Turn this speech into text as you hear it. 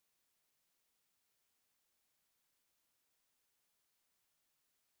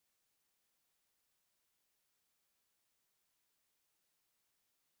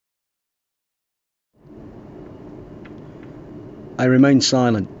I remain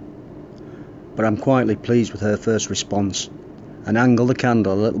silent, but I'm quietly pleased with her first response, and angle the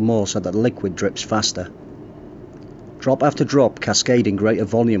candle a little more so that the liquid drips faster. Drop after drop cascade in greater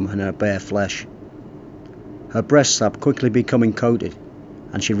volume on her bare flesh. Her breasts are quickly becoming coated,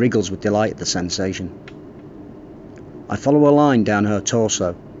 and she wriggles with delight at the sensation. I follow a line down her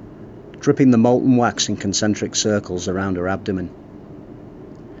torso, dripping the molten wax in concentric circles around her abdomen.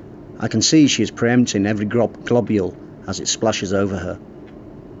 I can see she is preempting every globule as it splashes over her.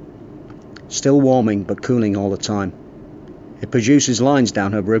 Still warming but cooling all the time, it produces lines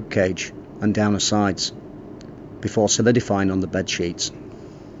down her ribcage and down her sides, before solidifying on the bed sheets.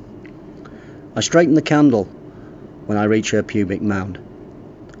 I straighten the candle when I reach her pubic mound,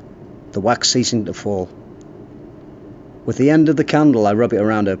 the wax ceasing to fall. With the end of the candle I rub it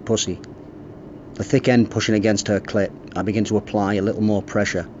around her pussy, the thick end pushing against her clit. I begin to apply a little more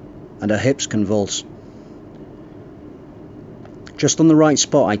pressure, and her hips convulse. Just on the right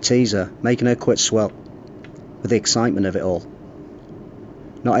spot I tease her, making her quit swell with the excitement of it all.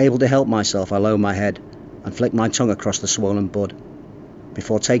 Not able to help myself, I lower my head and flick my tongue across the swollen bud,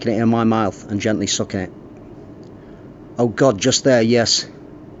 before taking it in my mouth and gently sucking it. Oh God, just there, yes.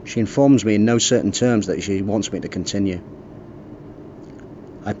 She informs me in no certain terms that she wants me to continue.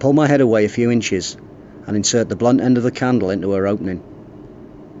 I pull my head away a few inches and insert the blunt end of the candle into her opening.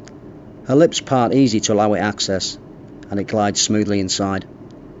 Her lips part easy to allow it access, and it glides smoothly inside.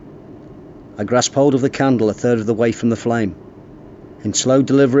 I grasp hold of the candle a third of the way from the flame. In slow,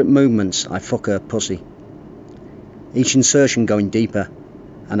 deliberate movements, I fuck her pussy, each insertion going deeper,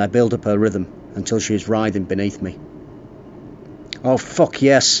 and I build up her rhythm until she is writhing beneath me. Oh fuck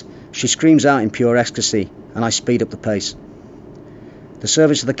yes! She screams out in pure ecstasy, and I speed up the pace. The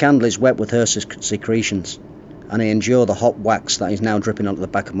surface of the candle is wet with her secretions, and I endure the hot wax that is now dripping onto the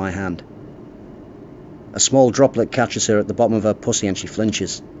back of my hand. A small droplet catches her at the bottom of her pussy and she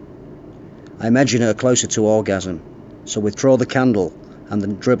flinches. I imagine her closer to orgasm, so withdraw the candle and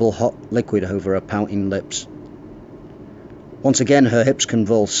then dribble hot liquid over her pouting lips. Once again her hips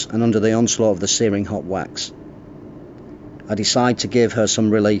convulse, and under the onslaught of the searing hot wax, I decide to give her some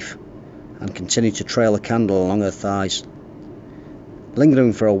relief and continue to trail the candle along her thighs,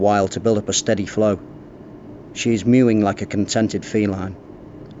 lingering for a while to build up a steady flow. She is mewing like a contented feline,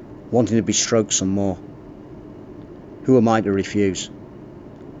 wanting to be stroked some more. Who am I to refuse?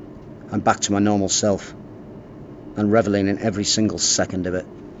 I'm back to my normal self, and reveling in every single second of it.